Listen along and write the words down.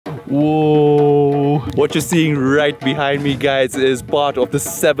Whoa! What you're seeing right behind me, guys, is part of the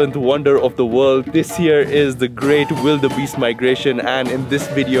 7th wonder of the world. This here is the Great Wildebeest Migration, and in this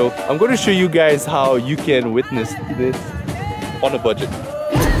video, I'm going to show you guys how you can witness this on a budget.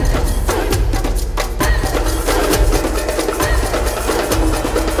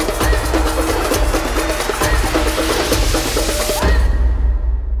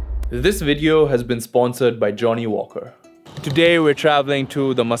 This video has been sponsored by Johnnie Walker. Today we're traveling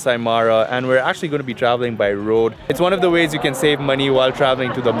to the Masai Mara, and we're actually going to be traveling by road. It's one of the ways you can save money while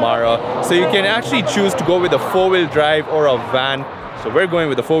traveling to the Mara. So you can actually choose to go with a 4-wheel drive or a van. So we're going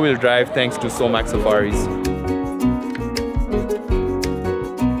with a 4-wheel drive thanks to Somac Safaris.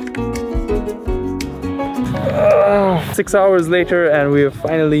 Oh, 6 hours later and we have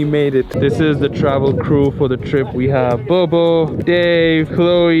finally made it. This is the travel crew for the trip. We have Bobo, Dave,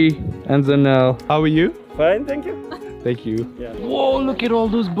 Chloe, and Zanel. How are you? Fine, thank you. Thank you. Yeah. Whoa, look at all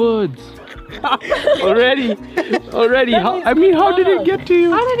those birds. Already. I mean, how did it get to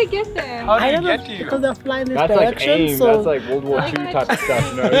you? How did it get there? How did it get to you? Because they're flying this That's direction, like AIM, so... that's like World War II type of stuff,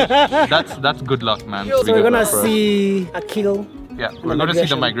 you know? That's good luck, man. So we're gonna see a kill. Yeah, we're going to see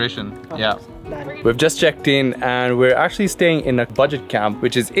the migration. Yeah. We've just checked in and we're actually staying in a budget camp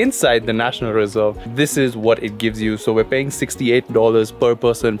which is inside the National Reserve. This is what it gives you. So we're paying $68 per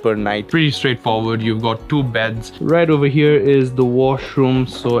person per night. Pretty straightforward. You've got 2 beds. Right over here is the washroom,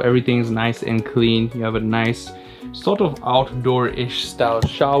 so everything's nice and clean. You have a nice sort of outdoor-ish style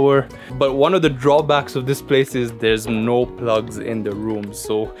shower. But one of the drawbacks of this place is there's no plugs in the room.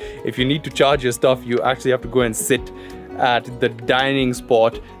 So if you need to charge your stuff, you actually have to go and sit at the dining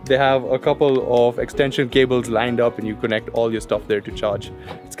spot. They have a couple of extension cables lined up and you connect all your stuff there to charge.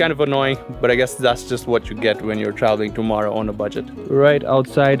 It's kind of annoying, but I guess that's just what you get when you're traveling to Mara on a budget. Right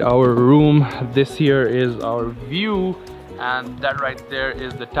outside our room, this here is our view, and that right there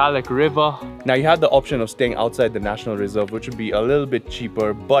is the Talek River. Now you have the option of staying outside the National Reserve, which would be a little bit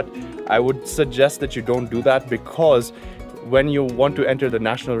cheaper, but I would suggest that you don't do that because when you want to enter the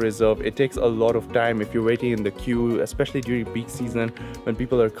National Reserve, it takes a lot of time if you're waiting in the queue, especially during peak season when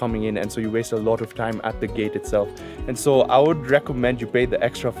people are coming in, and so you waste a lot of time at the gate itself. And so I would recommend you pay the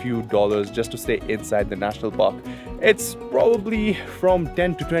extra few dollars just to stay inside the national park. It's probably from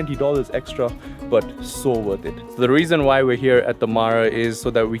 $10 to $20 extra, but so worth it. So the reason why we're here at the Mara is so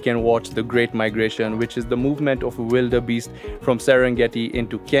that we can watch the Great Migration, which is the movement of wildebeest from Serengeti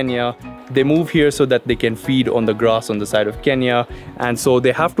into Kenya. They move here so that they can feed on the grass on the side of Kenya, and so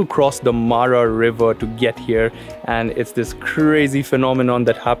they have to cross the Mara River to get here, and it's this crazy phenomenon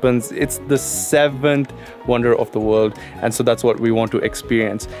that happens. It's the 7th wonder of the world, and so that's what we want to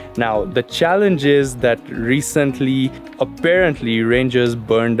experience. Now the challenge is that recently apparently rangers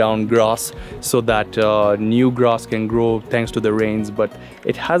burned down grass so that new grass can grow thanks to the rains, but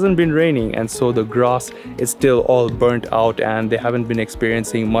it hasn't been raining, and so the grass is still all burnt out and they haven't been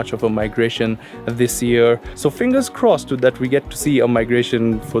experiencing much of a migration this year. So fingers crossed that we get to see a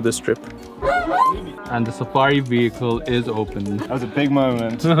migration for this trip. And the safari vehicle is open. That was a big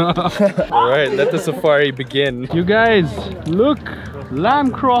moment. Alright, let the safari begin. You guys, look!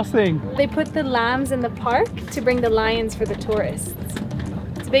 Lamb crossing! They put the lambs in the park to bring the lions for the tourists.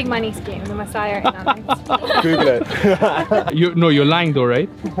 It's a big money scheme. The Masai are in on it. Google it. You're lying though, right?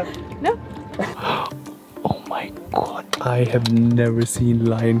 No. Oh my god. I have never seen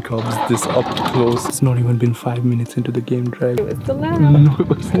lion cubs this up close. It's not even been 5 minutes into the game drive. It was the lamb. No, it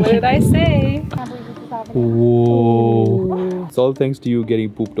wasn't. What did I say? Whoa. It's all thanks to you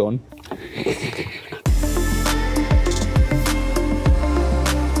getting pooped on.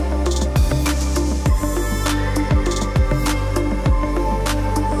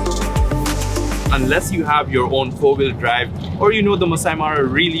 Unless you have your own 4-wheel drive or you know the Masai Mara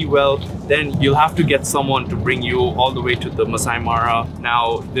really well, then you'll have to get someone to bring you all the way to the Masai Mara.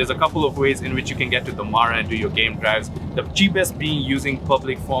 Now, there's a couple of ways in which you can get to the Mara and do your game drives. The cheapest being using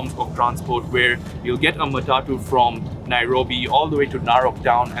public forms of transport, where you'll get a matatu from Nairobi all the way to Narok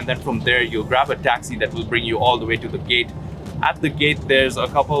town, and then from there you'll grab a taxi that will bring you all the way to the gate. At the gate, there's a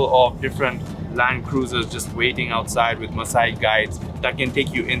couple of different land cruisers just waiting outside with Masai guides that can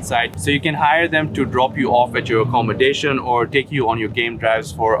take you inside. So you can hire them to drop you off at your accommodation or take you on your game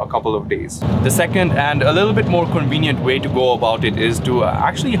drives for a couple of days. The second and a little bit more convenient way to go about it is to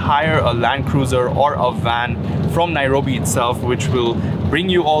actually hire a land cruiser or a van from Nairobi itself, which will bring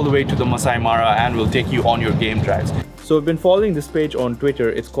you all the way to the Masai Mara and will take you on your game drives. So I've been following this page on Twitter.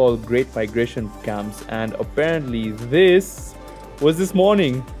 It's called Great Migration Camps, and apparently this was this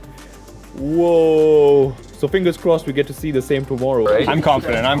morning. Whoa! So fingers crossed we get to see the same tomorrow, right? I'm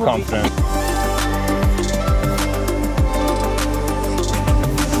confident, I'm confident.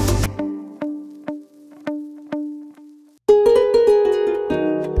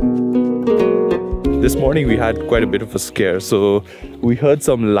 This morning we had quite a bit of a scare, so we heard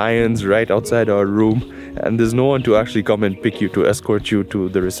some lions right outside our room, and there's no one to actually come and pick you to escort you to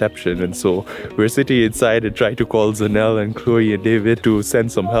the reception, and so we're sitting inside and trying to call Zanelle and Chloe and David to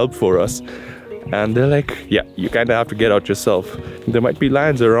send some help for us. And they're like, yeah, you kind of have to get out yourself. There might be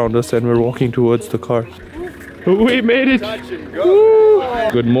lions around us, and we're walking towards the car. We made it!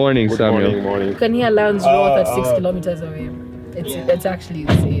 Good morning, Samuel. Good morning. You can hear lions roar at 6 kilometers away. It's actually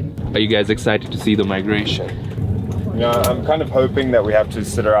insane. Are you guys excited to see the migration? You know, I'm kind of hoping that we have to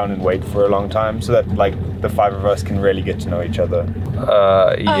sit around and wait for a long time so that like the 5 of us can really get to know each other.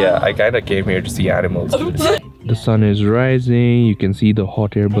 Yeah, I kind of came here to see animals. The sun is rising, you can see the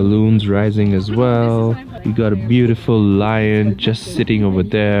hot air balloons rising as well. We got a beautiful lion just sitting over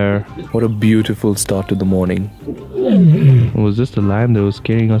there. What a beautiful start to the morning. Was this the lion that was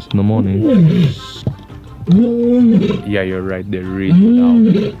scaring us in the morning? Yeah, you're right, they're really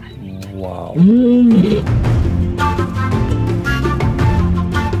loud. Wow.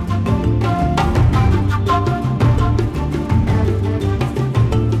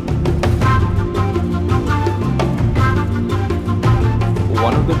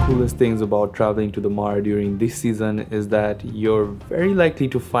 One of the coolest things about traveling to the Mara during this season is that you're very likely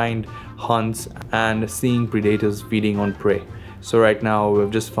to find hunts and seeing predators feeding on prey. So right now we've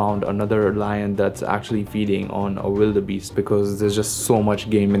just found another lion that's actually feeding on a wildebeest because there's just so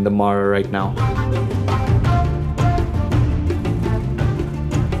much game in the Mara right now.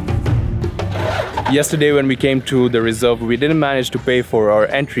 Yesterday when we came to the reserve, we didn't manage to pay for our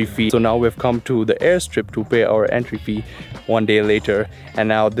entry fee. So now we've come to the airstrip to pay our entry fee one day later. And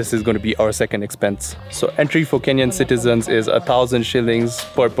now this is going to be our second expense. So entry for Kenyan citizens is 1,000 shillings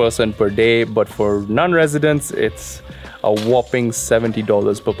per person per day. But for non-residents, it's a whopping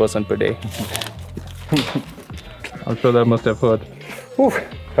 $70 per person per day. I'm sure that must have hurt. Whew,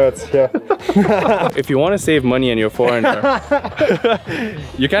 hurts, yeah. If you want to save money and you're a foreigner,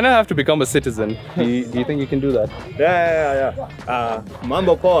 you kind of have to become a citizen. Do you think you can do that? Yeah.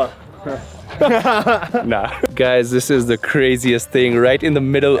 Mambo poa. Nah. Guys, this is the craziest thing. Right in the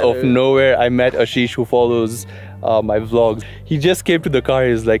middle of nowhere, I met Ashish who follows my vlogs. He just came to the car.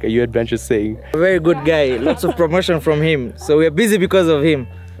 He's like, "Are you adventurous?" Saying, A very good guy, lots of promotion from him. So we're busy because of him.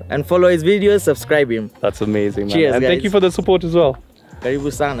 And follow his videos, subscribe him. that's amazing, man. Cheers, and thank guys. you for the support as well.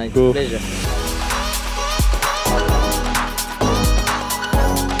 Karibu sana, it's Cool. a pleasure.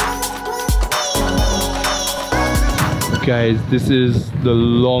 Guys, this is the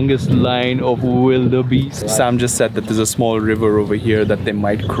longest line of wildebeest. Sam just said that there's a small river over here that they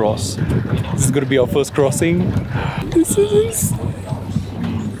might cross. This is gonna be our first crossing. This is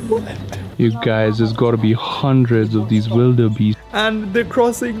you guys, there's gotta be hundreds of these wildebeest. And they're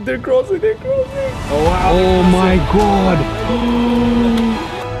crossing, they're crossing, they're crossing. Oh wow. Oh my god.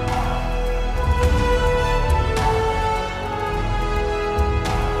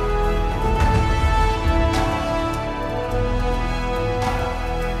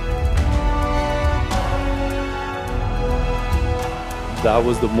 That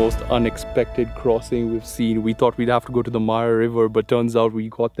was the most unexpected crossing we've seen. We thought we'd have to go to the Mara River, but turns out we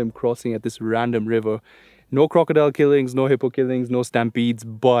got them crossing at this random river. No crocodile killings, no hippo killings, no stampedes,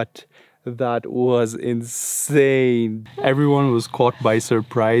 but that was insane. Everyone was caught by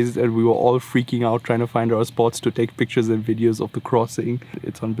surprise and we were all freaking out trying to find our spots to take pictures and videos of the crossing.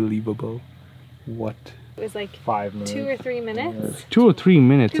 It's unbelievable. What? It was like 5 minutes. 2 or 3 minutes. 2 or 3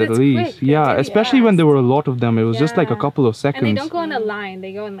 minutes Dude, at it's least. quick. Yeah, They're especially really when there fast. were a lot of them. It was just like a couple of seconds. And they don't go in a line,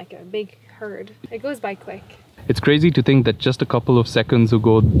 they go in like a big herd. It goes by quick. It's crazy to think that just a couple of seconds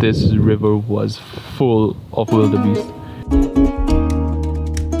ago, this river was full of wildebeest.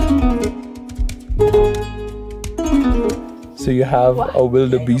 So you have a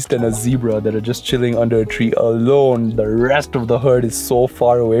wildebeest and a zebra that are just chilling under a tree alone. The rest of the herd is so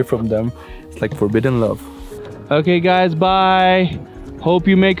far away from them. It's like forbidden love. Okay guys, bye. Hope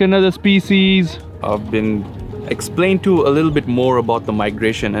you make another species. I've been explained to a little bit more about the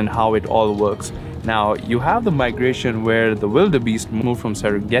migration and how it all works. Now, you have the migration where the wildebeest move from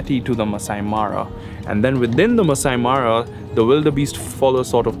Serengeti to the Masai Mara. And then within the Masai Mara, the wildebeest follow a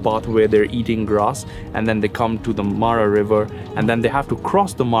sort of path where they're eating grass, and then they come to the Mara River, and then they have to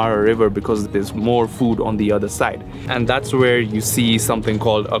cross the Mara River because there's more food on the other side. And that's where you see something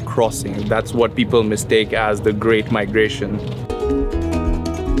called a crossing. That's what people mistake as the Great Migration.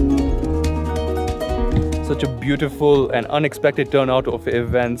 Such a beautiful and unexpected turnout of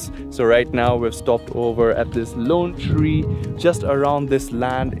events. So right now we've stopped over at this lone tree just around this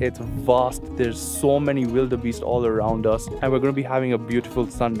land. It's vast. There's so many wildebeest all around us, and we're going to be having a beautiful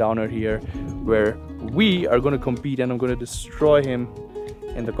sundowner here where we are going to compete, and I'm going to destroy him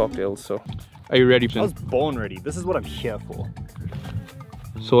in the cocktails. So Are you ready? I was born ready. This is what I'm here for.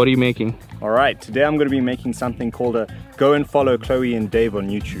 So what are you making? All right, today I'm going to be making something called a Go and Follow Chloe and Dave on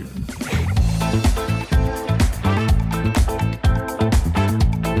YouTube.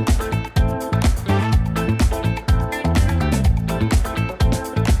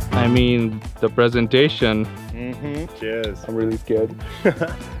 I mean, the presentation. Cheers. I'm really scared.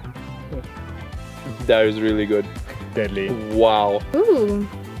 That is really good. Deadly. Wow. Ooh,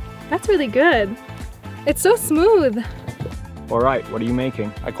 that's really good. It's so smooth. All right, what are you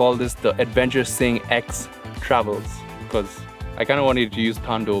making? I call this the Adventure Singh X Travels because I kind of wanted to use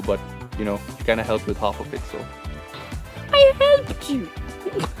Thando, but you know, you kind of helped with half of it, so. I helped you.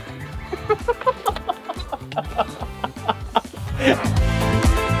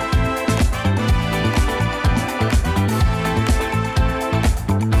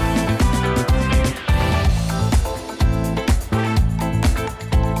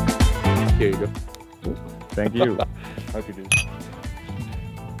 Here you go. Thank you. Hope you do.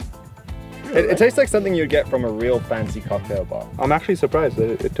 It tastes like something you'd get from a real fancy cocktail bar. I'm actually surprised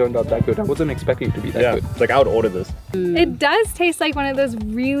that it turned out that good. I wasn't expecting it to be that good. Like I would order this. It does taste like one of those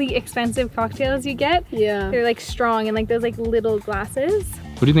really expensive cocktails you get. Yeah. They're like strong and like those like little glasses.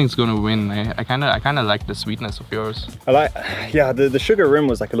 What do you think is gonna win? I kind of like the sweetness of yours. I like, yeah, the sugar rim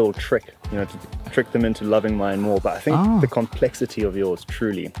was like a little trick, you know, to trick them into loving mine more. But I think the complexity of yours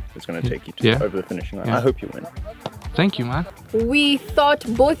truly is going to take you to over the finishing line. I hope you win. Thank you, man. We thought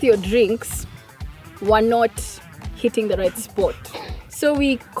both your drinks were not hitting the right spot. So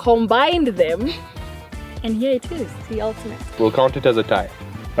we combined them and here it is, the ultimate. We'll count it as a tie.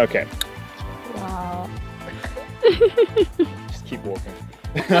 Okay. Wow. Just keep walking.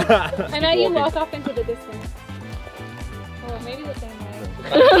 And now you walk off into the distance. Oh, maybe the same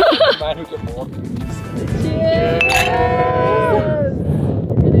way. Man who can walk. Cheers!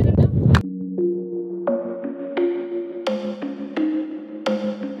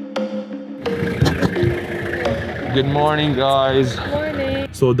 Good morning, guys. Morning.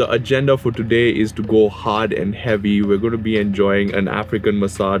 So the agenda for today is to go hard and heavy. We're going to be enjoying an African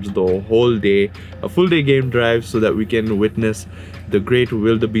massage the whole day, a full day game drive so that we can witness the great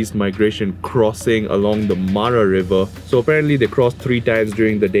wildebeest migration crossing along the Mara River. So apparently they cross 3 times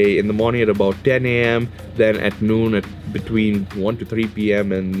during the day, in the morning at about 10 AM, then at noon at between 1 to 3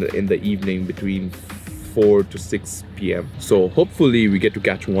 PM, and in the evening between 4 to 6 PM. So hopefully we get to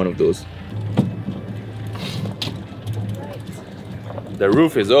catch one of those. The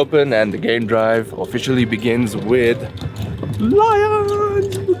roof is open and the game drive officially begins with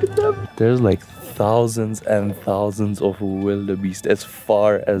lions! Look at them! There's like thousands and thousands of wildebeest as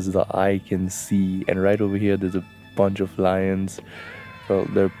far as the eye can see. And right over here there's a bunch of lions. Well,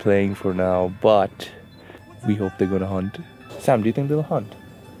 they're playing for now, but we hope they're gonna hunt. Sam, do you think they'll hunt?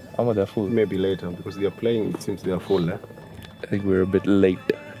 Or they're full? Maybe later, because they are playing, it seems they are full. Eh? I think we're a bit late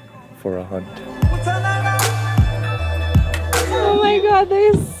for a hunt. Oh my god,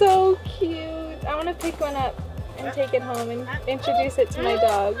 they're so cute. I want to pick one up and take it home and introduce it to my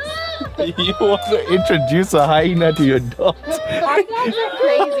dogs. You want to introduce a hyena to your dogs? Our dogs are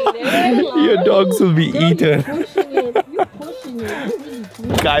crazy. They're like, Your dogs will be eaten.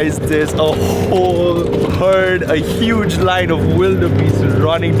 Guys, there's a whole herd, a huge line of wildebeest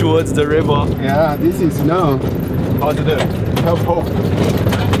running towards the river. Yeah, this is now. How to do it? Hope.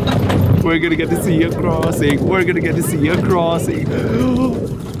 We're gonna get to see a crossing. We're gonna get to see a crossing.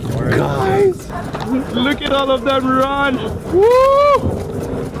 Guys, look at all of them run. Woo!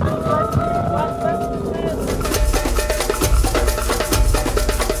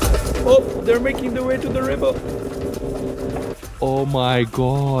 Oh, they're making their way to the river. Oh my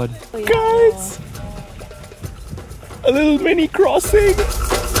god. Guys, a little mini crossing.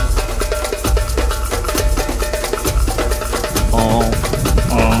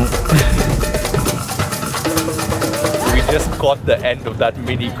 We just caught the end of that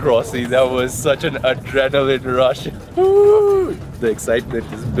mini crossing. That was such an adrenaline rush. The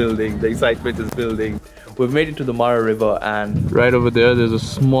excitement is building. The excitement is building. We've made it to the Mara River, and right over there there's a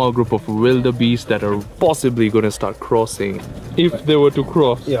small group of wildebeest that are possibly going to start crossing. If they were to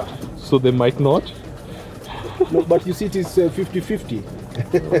cross. Yeah. So they might not. No, but you see it is 50-50.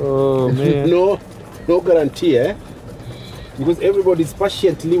 Oh man. No guarantee, eh? Because everybody is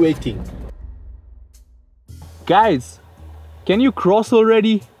patiently waiting. Guys, can you cross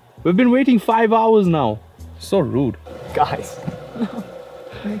already? We've been waiting 5 hours now. So rude. Guys.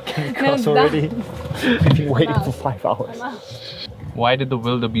 Can you cross already? I've been waiting for 5 hours. Why did the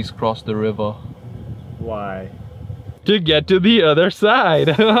wildebeest cross the river? Why? To get to the other side.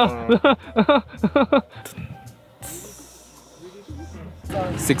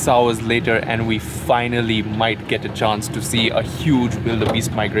 6 hours later, and we finally might get a chance to see a huge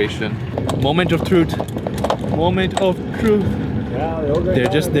wildebeest migration. Moment of truth. Moment of truth. Yeah, they're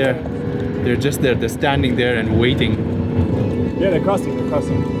just there. They're just there. They're standing there and waiting. Yeah, they're crossing. They're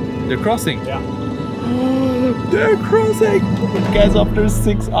crossing. They're crossing? Yeah. They're crossing! Guys, after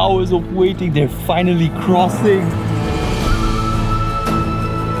 6 hours of waiting, they're finally crossing.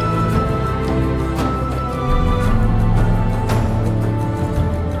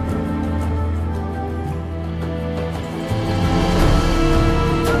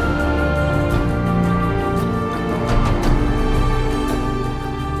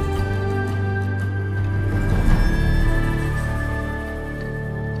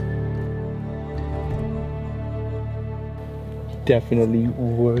 Definitely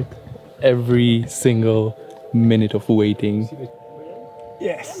worth every single minute of waiting.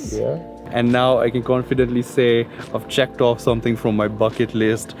 Yes. Yeah. And now I can confidently say I've checked off something from my bucket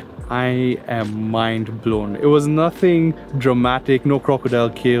list. I am mind blown. It was nothing dramatic, no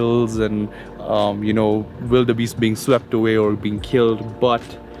crocodile kills and you know, wildebeest being swept away or being killed, but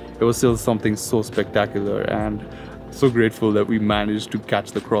it was still something so spectacular, and so grateful that we managed to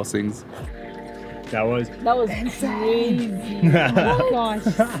catch the crossings. That was crazy. Oh gosh,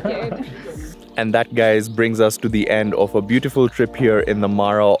 scared. And that, guys, brings us to the end of a beautiful trip here in the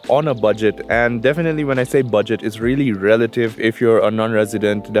Mara on a budget. And definitely when I say budget, it's really relative. If you're a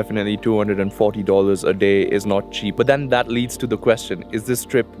non-resident, definitely $240 a day is not cheap. But then that leads to the question, is this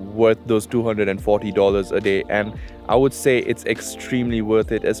trip worth those $240 a day? And I would say it's extremely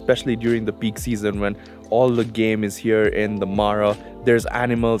worth it, especially during the peak season when all the game is here in the Mara. There's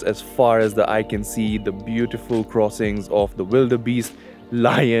animals as far as the eye can see, the beautiful crossings of the wildebeest,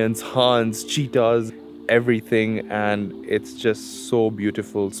 lions, hunts, cheetahs, everything, and it's just so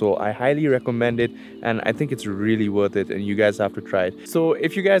beautiful. So I highly recommend it, and I think it's really worth it, and you guys have to try it. So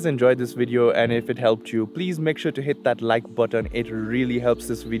if you guys enjoyed this video and if it helped you, please make sure to hit that like button. It really helps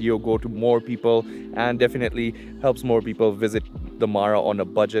this video go to more people and definitely helps more people visit the Mara on a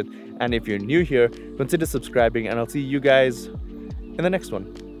budget. And if you're new here, consider subscribing, and I'll see you guys in the next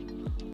one.